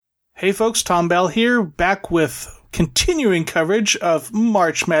Hey folks, Tom Bell here, back with continuing coverage of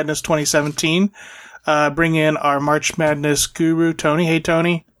March Madness 2017. Bring in our March Madness guru, Tony. Hey,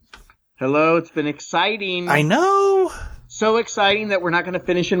 Tony. Hello, it's been exciting. I know. So exciting that we're not going to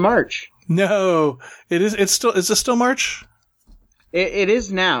finish in March. No, it is. Is it still March? It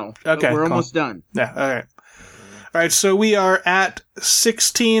is now. Okay, we're cool. almost done. Yeah. All right. So we are at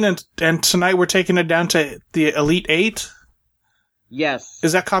 16, and tonight we're taking it down to the Elite 8. Yes.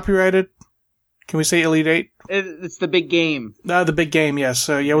 Is that copyrighted? Can we say Elite 8? It's the big game. The big game. Yes.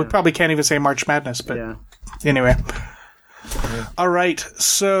 So yeah, we probably can't even say March Madness, but yeah. Anyway. Yeah. All right.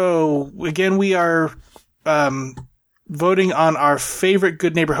 So again, we are voting on our favorite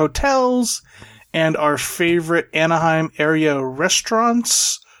Good Neighbor hotels and our favorite Anaheim area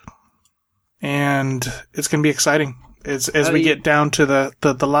restaurants, and it's going to be exciting as we get down to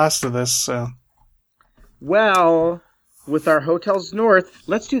the last of this. So. Well, with our hotels north,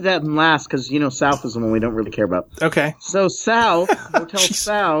 let's do that last because south is the one we don't really care about. Okay. So south, hotel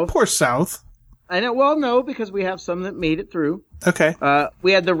south. Poor South. I know. Well, no, because we have some that made it through. Okay.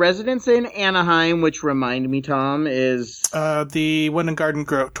 We had the Residence Inn Anaheim, which remind me, Tom, is the one in Garden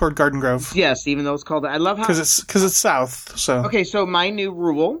Grove, toward Garden Grove. Yes, even though it's called. I love how because it's south. So okay. So my new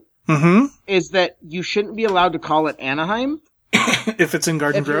rule is that you shouldn't be allowed to call it Anaheim if it's in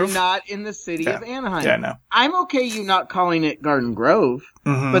Garden Grove. If you're not in the city of Anaheim. Yeah, no. I'm okay you not calling it Garden Grove,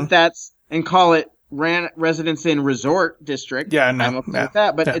 but and call it Residence Inn Resort District. Yeah, no. I'm okay with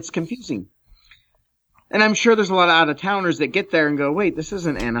that, but it's confusing. And I'm sure there's a lot of out-of-towners that get there and go, wait, this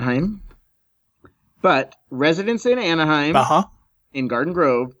isn't Anaheim. But Residence Inn Anaheim in Garden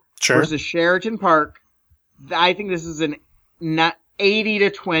Grove versus Sheraton Park, I think this is an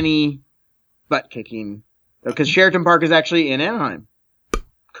 80-20 butt-kicking. Because Sheraton Park is actually in Anaheim.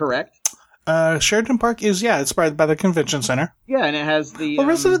 Correct? Sheraton Park is, it's by the convention center. Yeah, and it has the...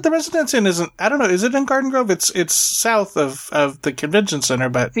 Well, the Residence Inn isn't... I don't know, is it in Garden Grove? It's south of the convention center,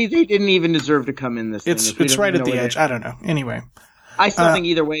 but... See, they didn't even deserve to come in this thing. It's right at the edge. I don't know. Anyway. I still think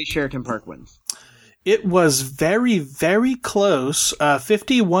either way, Sheraton Park wins. It was very, very close.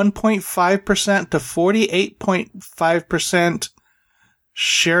 51.5% to 48.5%.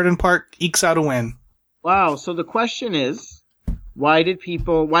 Sheraton Park ekes out a win. Wow, so the question is... why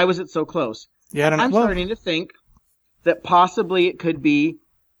was it so close? Yeah, I don't know. I'm starting to think that possibly it could be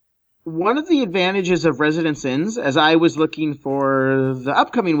one of the advantages of Residence Inns, as I was looking for the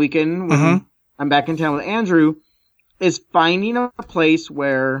upcoming weekend when I'm back in town with Andrew, is finding a place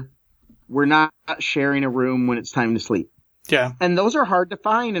where we're not sharing a room when it's time to sleep. Yeah. And those are hard to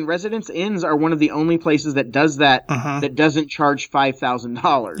find, and Residence Inns are one of the only places that does that, that doesn't charge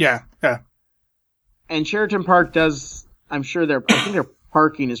 $5,000. Yeah, yeah. And Sheraton Park does... I'm sure I think their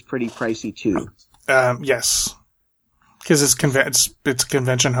parking is pretty pricey too. Yes, because it's a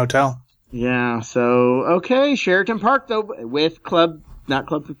convention hotel. Yeah. So okay, Sheraton Park though with not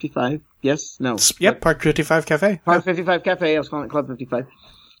Club 55. Yes. No. Yep. Park 55 Cafe. Park 55 Cafe. I was calling it Club 55.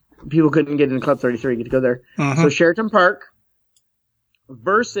 People couldn't get into Club 33. Get to go there. So Sheraton Park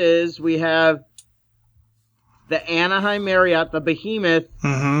versus we have the Anaheim Marriott, the Behemoth.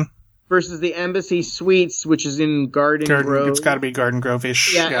 Versus the Embassy Suites, which is in Garden Grove. It's got to be Garden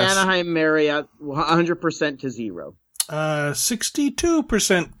Grove-ish. Yeah, yes. Anaheim Marriott, 100% to 0.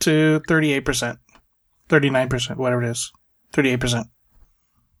 62% to 38%. 39%, whatever it is. 38%.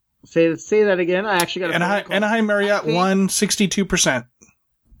 Say that again. I actually got a Anaheim Marriott won 62%.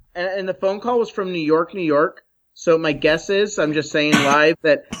 And the phone call was from New York. So my guess is, I'm just saying live,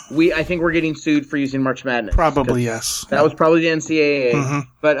 that I think we're getting sued for using March Madness. Probably, yes. That was probably the NCAA.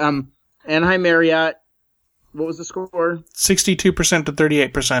 But Anaheim Marriott, what was the score? 62% to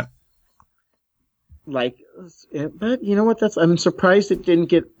 38%. But you know what? I'm surprised it didn't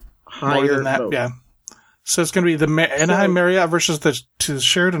get higher. More than that, vote. Yeah. So it's going to be the Anaheim Marriott versus the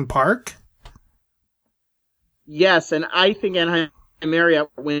Sheraton Park? Yes, and I think Anaheim Marriott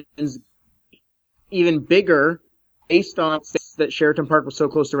wins even bigger based on that Sheraton Park was so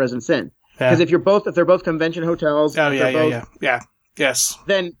close to Residence Inn. Because if they're both convention hotels. Oh, yeah. Yes.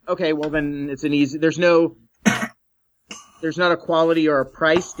 Then, okay, well then it's an easy, there's not a quality or a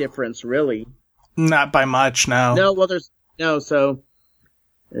price difference really. Not by much, no. So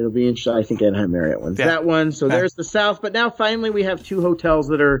it'll be interesting. I think Anaheim Marriott wins that one. So there's the South, but now finally we have two hotels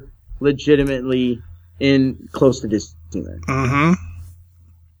that are legitimately close to Disneyland.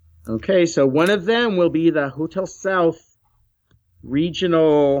 Okay, so one of them will be the Hotel South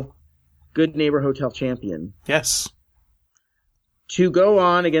Regional Good Neighbor Hotel Champion. Yes. To go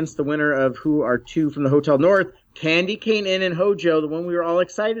on against the winner of who are two from the Hotel North, Candy Cane Inn and Hojo, the one we were all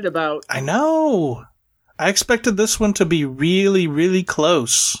excited about. I know. I expected this one to be really, really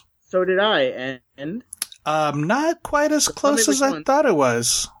close. So did I. And not quite as close as I thought it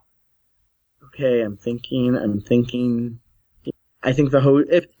was. Okay, I'm thinking. I think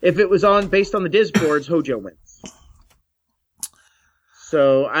if it was based on the Diz boards, Hojo wins.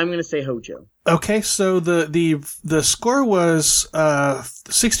 So I'm going to say Hojo. Okay, so the score was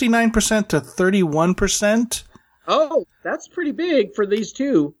 69% to 31%. Oh, that's pretty big for these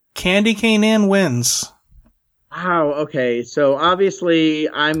two. Candy Cane Inn wins. Wow, okay. So obviously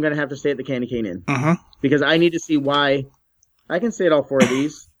I'm going to have to stay at the Candy Cane Inn. Mm-hmm. Because I need to see why. I can stay at all four of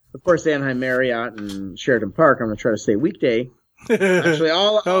these. Of course, Anaheim Marriott and Sheraton Park, I'm going to try to stay weekday.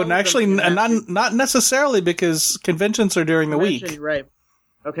 Actually, not necessarily, because conventions are during the week. Right.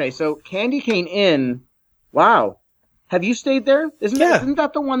 Okay, so Candy Cane Inn. Wow. Have you stayed there? Isn't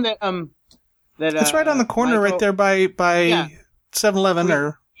that the one that it's right on the corner, Michael, right there by 7-Eleven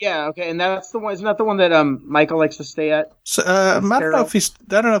or. Yeah, okay, and that's the one. Isn't that the one that Michael likes to stay at? So, I don't know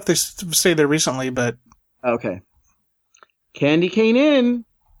if they stayed there recently, but okay. Candy Cane Inn.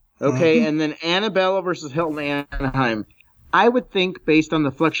 Okay, and then Annabella versus Hilton Anaheim. I would think, based on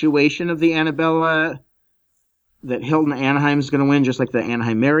the fluctuation of the Annabella, that Hilton Anaheim is going to win, just like the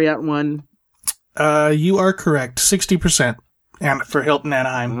Anaheim Marriott one. You are correct. 60% for Hilton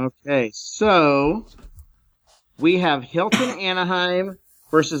Anaheim. Okay, so we have Hilton Anaheim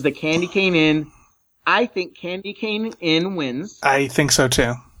versus the Candy Cane Inn. I think Candy Cane Inn wins. I think so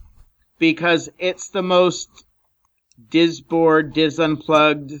too. Because it's the most Diz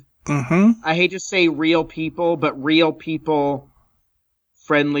Unplugged. Mm-hmm. I hate to say real people, but real people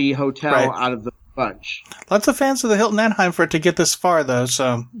friendly hotel out of the bunch. Lots of fans of the Hilton Anaheim for it to get this far, though,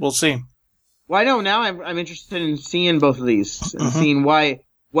 so we'll see. Well, I know now I'm interested in seeing both of these and seeing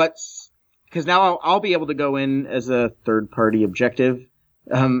because now I'll be able to go in as a third party objective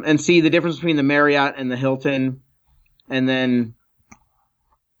and see the difference between the Marriott and the Hilton, and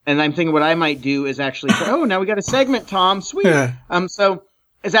I'm thinking what I might do is actually say, oh, now we got a segment, Tom, sweet. Yeah. So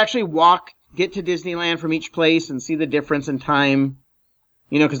is actually get to Disneyland from each place and see the difference in time,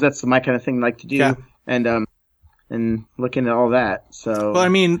 because that's my kind of thing I like to do, and look into all that. So, well, I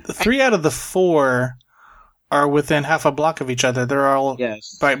mean, 3 out of the 4 are within half a block of each other. They're all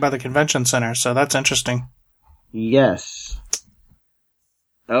by the convention center, so that's interesting. Yes.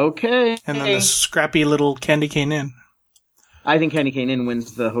 Okay. And then the scrappy little Candy Cane Inn. I think Candy Cane Inn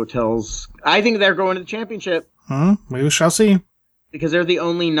wins the hotels. I think they're going to the championship. We shall see. Because they're the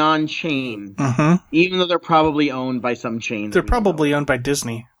only non-chain. Even though they're probably owned by some chain. They're probably owned by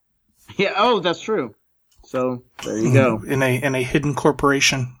Disney. Yeah, oh, that's true. So, there you go. In a hidden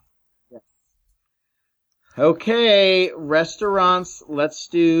corporation. Yeah. Okay, restaurants. Let's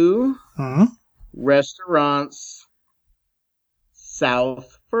do restaurants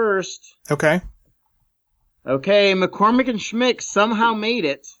south first. Okay. Okay, McCormick and Schmick somehow made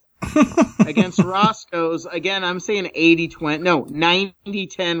it. Against Roscoe's. Again, I'm saying 80-20. No,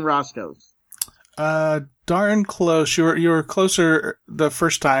 90-10 Roscoe's. Darn close. You were closer the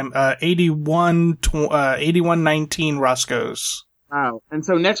first time. 81-19 Roscoe's. Wow. And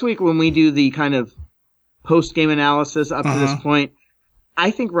so next week when we do the kind of post-game analysis up to this point,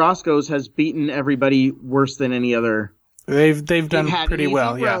 I think Roscoe's has beaten everybody worse than any other. They've done pretty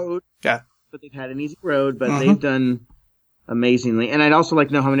well, road, yeah. But they've had an easy road, but they've done amazingly. And I'd also like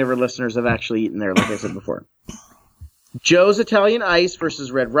to know how many of our listeners have actually eaten there, like I said before. Joe's Italian Ice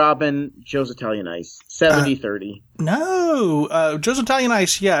versus Red Robin. Joe's Italian Ice. 70-30. No. Joe's Italian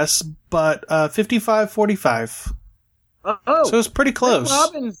Ice, yes, but 55-45. Oh. So it's pretty close.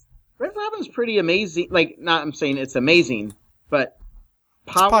 Red Robin's pretty amazing. Like, not I'm saying it's amazing, but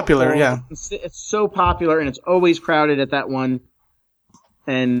it's popular, yeah. It's so popular, and it's always crowded at that one.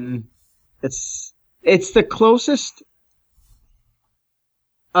 And it's the closest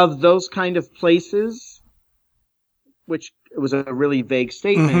of those kind of places, which it was a really vague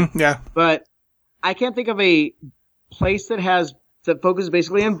statement. Yeah. But I can't think of a place that focuses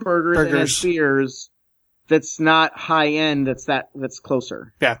basically on burgers and has beers that's not high end. That's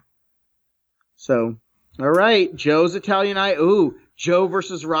closer. Yeah. So, all right, Joe's Italian Ice. Ooh, Joe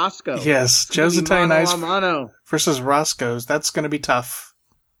versus Roscoe. Yes, Joe's Italian Ice mano. versus Roscoe's. That's going to be tough.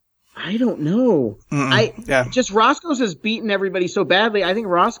 I don't know. Just Roscoe's has beaten everybody so badly. I think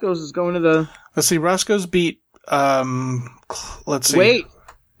Roscoe's is going to the. Let's see. Roscoe's beat. Let's see. Wait,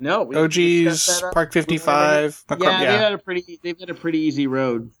 no. OG's Park 55. They've had a pretty easy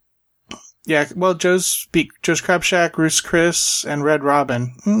road. Yeah. Well, Joe's Crab Shack, Roost Chris, and Red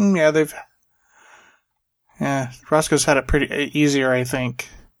Robin. Roscoe's had it pretty easier, I think.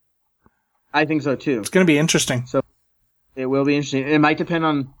 I think so too. It's going to be interesting. So it will be interesting. It might depend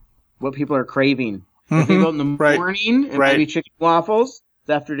on what people are craving. If they go in the morning, it might be chicken waffles.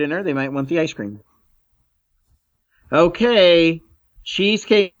 after dinner, they might want the ice cream. Okay,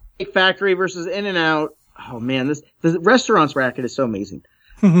 Cheesecake Factory versus In-N-Out. Oh man, the restaurants bracket is so amazing.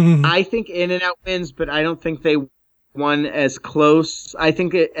 I think In-N-Out wins, but I don't think they won as close. I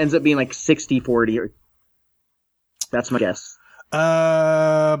think it ends up being like 60-40. That's my guess.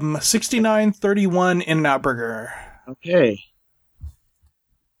 69-31 In-N-Out Burger. Okay.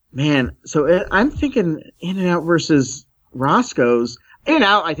 Man, so I'm thinking In-N-Out versus Roscoe's.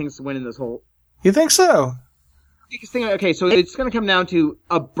 In-N-Out, I think, is winning this whole... You think so? Okay, so it's going to come down to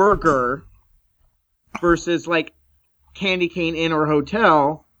a burger versus, like, Candy Cane Inn or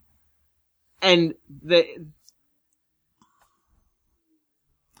Hotel, and I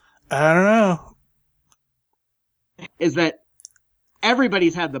don't know. Is that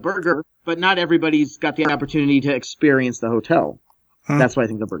everybody's had the burger, but not everybody's got the opportunity to experience the hotel. That's why I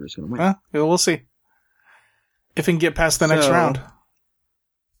think the burger's going to win. We'll see. If we can get past the next round.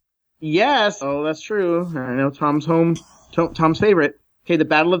 Yes. Oh, that's true. I know Tom's favorite. Okay, the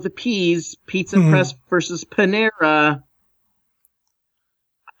Battle of the Peas, Pizza Press versus Panera.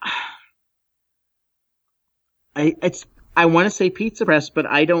 I want to say Pizza Press, but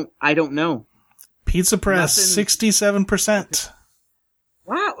I don't know. Pizza Press, 67%.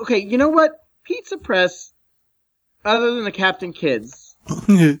 Wow. Okay, you know what? Pizza Press, other than the Captain Kids,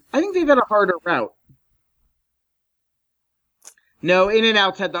 I think they've had a harder route. No,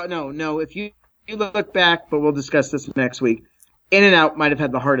 In-N-Out's had no. If you look back, but we'll discuss this next week. In-N-Out might have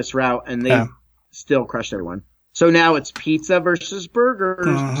had the hardest route, and they still crushed everyone. So now it's pizza versus burgers.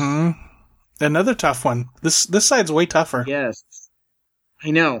 Mm-hmm. Another tough one. This side's way tougher. Yes,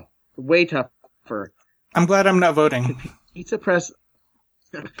 I know, way tougher. I'm glad I'm not voting.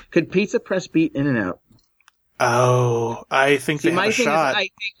 Could Pizza Press beat In-N-Out? Oh, I think they have a shot.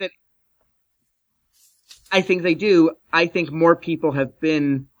 I think they do. I think more people have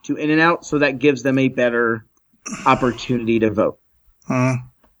been to In-N-Out, so that gives them a better opportunity to vote.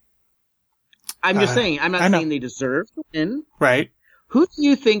 I'm just saying. I'm not saying they deserve to win. Right. Who do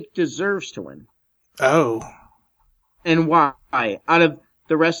you think deserves to win? Oh. And why? On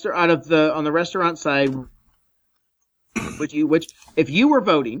the restaurant side, if you were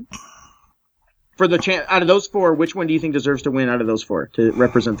voting for the out of those four, which one do you think deserves to win out of those four to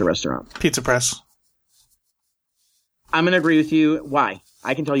represent the restaurant? Pizza Press. I'm going to agree with you. Why?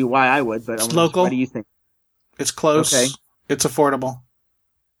 I can tell you why I would, but it's local. What do you think? It's close. Okay. It's affordable.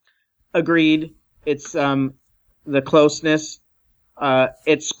 Agreed. It's the closeness.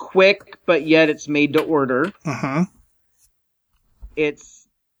 It's quick, but yet it's made to order. Mm-hmm. It's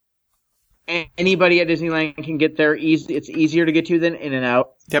anybody at Disneyland can get there easy. It's easier to get to than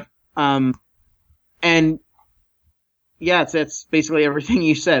In-N-Out. Yep. And yeah, it's basically everything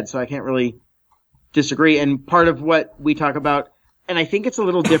you said, so I can't really disagree. And part of what we talk about, and I think it's a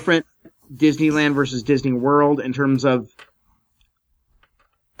little different, Disneyland versus Disney World in terms of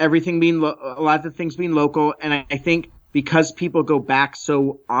everything being a lot of the things being local, and I think because people go back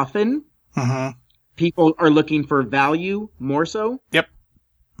so often, people are looking for value more so. Yep.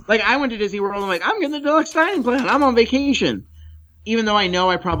 Like, I went to Disney World, I'm like, I'm getting the deluxe dining plan. I'm on vacation. Even though I know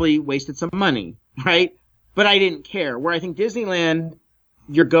I probably wasted some money, right? But I didn't care. Where I think Disneyland,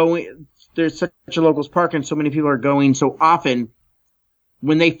 there's such a locals park and so many people are going so often.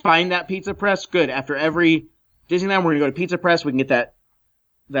 When they find that Pizza Press, good. After every Disneyland, we're going to go to Pizza Press. We can get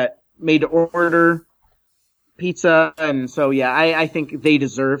that made to order pizza. And so, yeah, I think they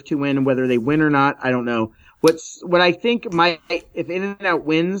deserve to win. Whether they win or not, I don't know. What I think if In-N-Out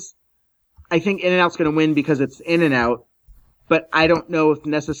wins, I think In-N-Out's going to win because it's In-N-Out. But I don't know if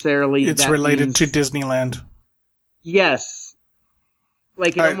necessarily it's related to Disneyland. Yes.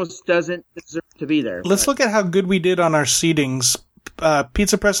 Like, it almost doesn't deserve to be there. Let's look at how good we did on our seedings.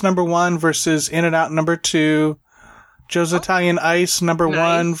 Pizza Press number 1 versus In-N-Out number 2. Joe's Italian Ice number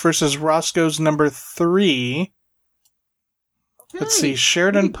 1 versus Roscoe's number 3. Okay. Let's see,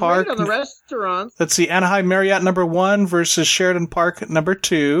 Sheridan Park. On the restaurants. Let's see, Anaheim Marriott number 1 versus Sheridan Park number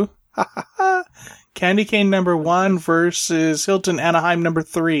 2. Candy Cane number 1 versus Hilton Anaheim number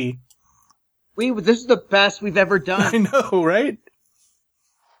 3. This is the best we've ever done. I know, right?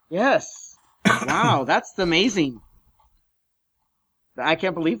 Yes. Wow, that's amazing. I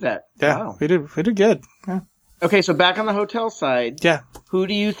can't believe that. Yeah, wow. we did good. Yeah. Okay, so back on the hotel side. Yeah. Who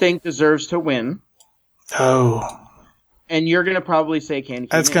do you think deserves to win? Oh. And you're going to probably say Candy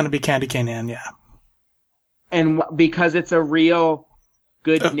Cane. It's going to be Candy Cane Inn, yeah. And because it's a real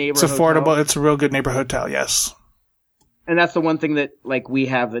good neighborhood It's affordable. Hotel. It's a real good neighborhood hotel, yes. And that's the one thing that we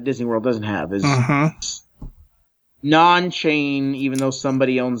have that Disney World doesn't have is non-chain, even though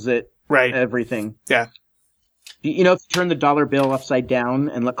somebody owns it. Right. Everything. Yeah. You know, if you turn the dollar bill upside down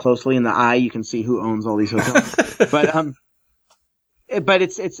and look closely in the eye, you can see who owns all these hotels. But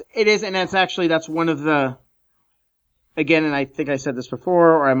it is, and that's one of the, again, and I think I said this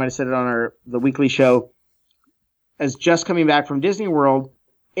before, or I might have said it on the weekly show, as just coming back from Disney World,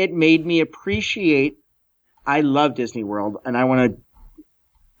 it made me appreciate, I love Disney World, and I want to,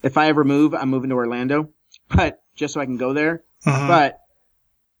 if I ever move, I'm moving to Orlando, but just so I can go there. Mm-hmm. But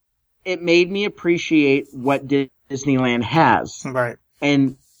it made me appreciate what Disneyland has. Right.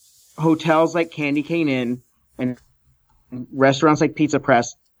 And hotels like Candy Cane Inn and restaurants like Pizza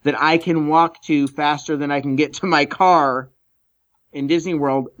Press that I can walk to faster than I can get to my car in Disney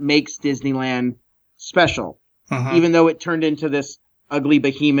World makes Disneyland special. Mm-hmm. Even though it turned into this ugly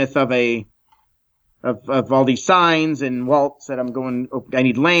behemoth of all these signs and Walt said I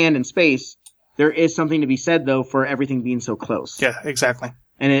need land and space. There is something to be said though for everything being so close. Yeah, exactly.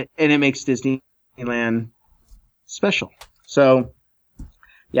 And it makes Disneyland special. So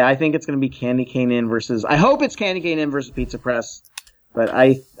yeah, I think it's going to be Candy Cane Inn versus, I hope it's Candy Cane Inn versus Pizza Press, but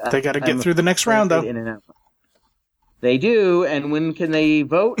they got to get through the next round though. In and out. They do. And when can they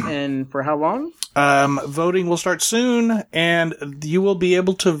vote and for how long? Voting will start soon, and you will be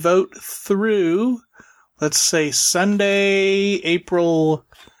able to vote through, let's say, Sunday, April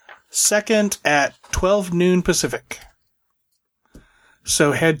 2nd at 12 noon Pacific.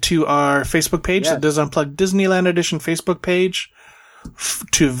 So head to our Facebook page, the Does Unplugged Disneyland Edition Facebook page,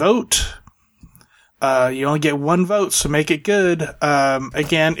 to vote. You only get one vote, so make it good.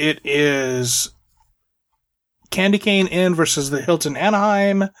 Again, it is Candy Cane Inn versus the Hilton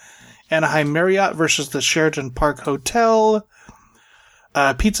Anaheim Marriott versus the Sheraton Park Hotel,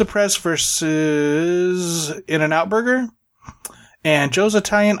 Pizza Press versus In-N-Out Burger, and Joe's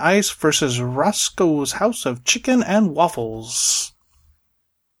Italian Ice versus Roscoe's House of Chicken and Waffles.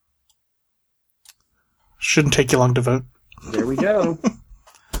 Shouldn't take you long to vote. There we go.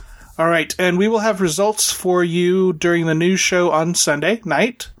 All right, and we will have results for you during the news show on Sunday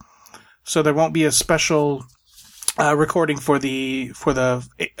night. So there won't be a special recording for the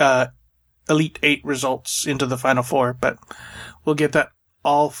Elite 8 results into the Final Four, but we'll get that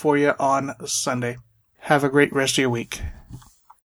all for you on Sunday. Have a great rest of your week.